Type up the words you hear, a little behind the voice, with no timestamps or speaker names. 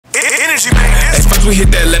first we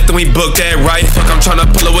hit that left and we book that right. Fuck, I'm tryna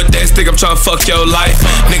pull up with that stick, I'm tryna fuck your life.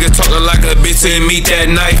 Niggas talking like a bitch and meet that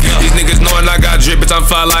knife. These niggas knowing I got drip, bitch, I'm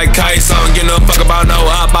fly like kites. I don't give no fuck about no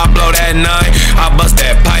op, I blow that nine. I bust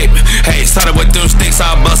that pipe. Hey, started with them sticks,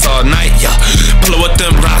 I bust all night, yeah. Pull up with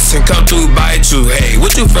them rocks and come through bite you. Hey,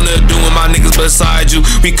 what you finna do with my niggas beside you?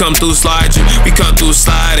 We come through slide you, we come through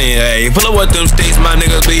sliding. Hey, pull up with them sticks, my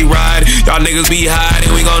niggas be riding. Y'all niggas be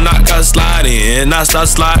hiding, we gon' knock us sliding. I start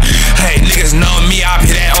slide. Hey, niggas know me, I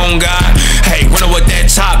be that on God. Hey, running with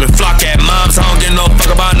that chop and flock at moms. I don't give no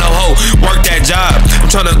fuck about no hoe, work that job. I'm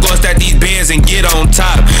tryna go stack these bands and get on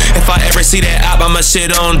top. If I ever see that op, I'ma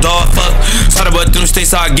shit on dog. Fuck, started with them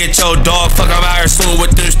sticks, I'll get your dog. Fuck, I'm out here soon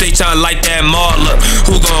with them sticks, tryna light that mall up.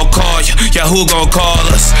 Who gon' call you? Yeah, who gon' call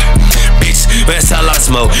us? Bitch, that's how I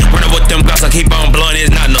smoke. Running with them guys, I keep on blowing,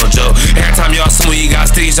 it's not no joke. Every time y'all see me, you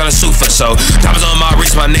got sticks tryna shoot for show. Diamonds on my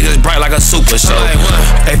wrist, my niggas bright like a super show.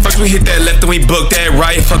 Hey, first we hit that left and we book that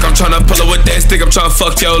right. Fuck, I'm tryna pull up with that stick, I'm tryna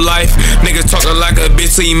fuck your life. Niggas talking like a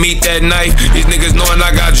bitch till you meet that knife. These niggas knowing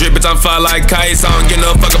I got drip, bitch, I'm fly like kites. I don't give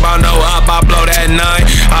no fuck about no op, I blow that nine.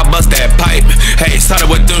 I bust that pipe. Hey, started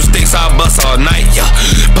with them sticks, I bust all night, yeah.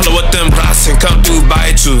 Pull up with them rocks and come through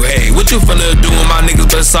bite you. Hey, what you finna do with my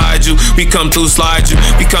niggas beside you? We come through slide you,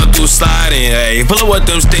 we come through sliding. Hey, pull up with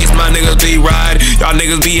them sticks, my niggas be riding. Y'all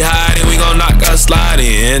niggas be hiding, we gon' knock us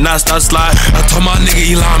sliding. I start slide. I told my nigga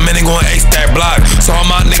Elon, man, they gon' ace that block. So all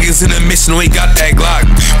my niggas in the mission, we got that Glock.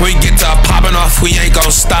 When we get to popping off, we ain't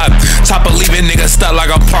gon' stop. Chopper leaving niggas stuck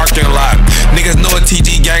like a parking lot. Niggas know a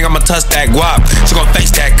TG gang, I'ma touch that guap. She gon'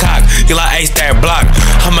 face that cock, you like ace that block.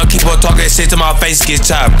 I'ma keep on talking shit till my face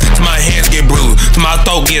gets chopped, till my hands get bruised, till my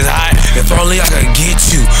throat gets hot. If only I could get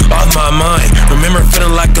you off my mind. Remember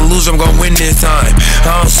feeling like a loser, I'm gon' win this time.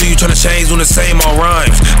 I don't see you tryna change when the same old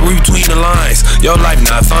rhymes. Read between the lines, your life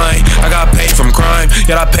not fine. I got paid from crime,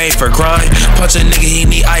 yet I paid for crime. Punch a nigga, he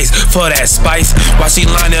need ice for that spice. Why she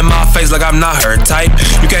lying in my face like I'm not her type?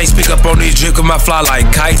 You can't speak up on these drip, cause my fly like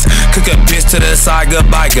kites. Cook a bitch to the side,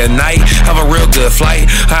 goodbye, good night. Have a real good flight,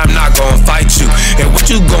 I'm not gon' fight you. And what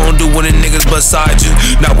you gon' do when the niggas beside you?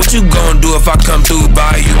 Now what you gon' do if I come through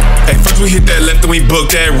by you? Hey, first we hit that left and we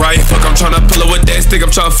book that right. Fuck, I'm tryna pull up with that stick,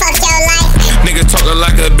 I'm tryna fuck your life. Niggas talking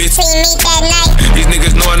like a bitch till you meet that knife. These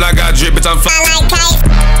niggas knowing I got drip, bitch, I'm fly like kites.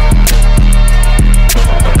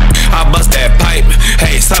 I bust that pipe.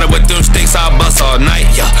 Hey, started with them sticks, I bust all night,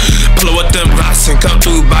 yeah. Pull up with them rocks and come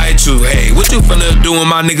through bite you. Hey, what you finna do with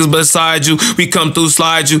my niggas beside you? We come through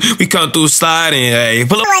slide you, we come through sliding. Hey,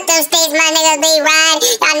 pull up with them sticks, my niggas be riding.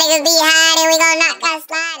 Y'all niggas be hiding, we gon' knock us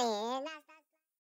sliding.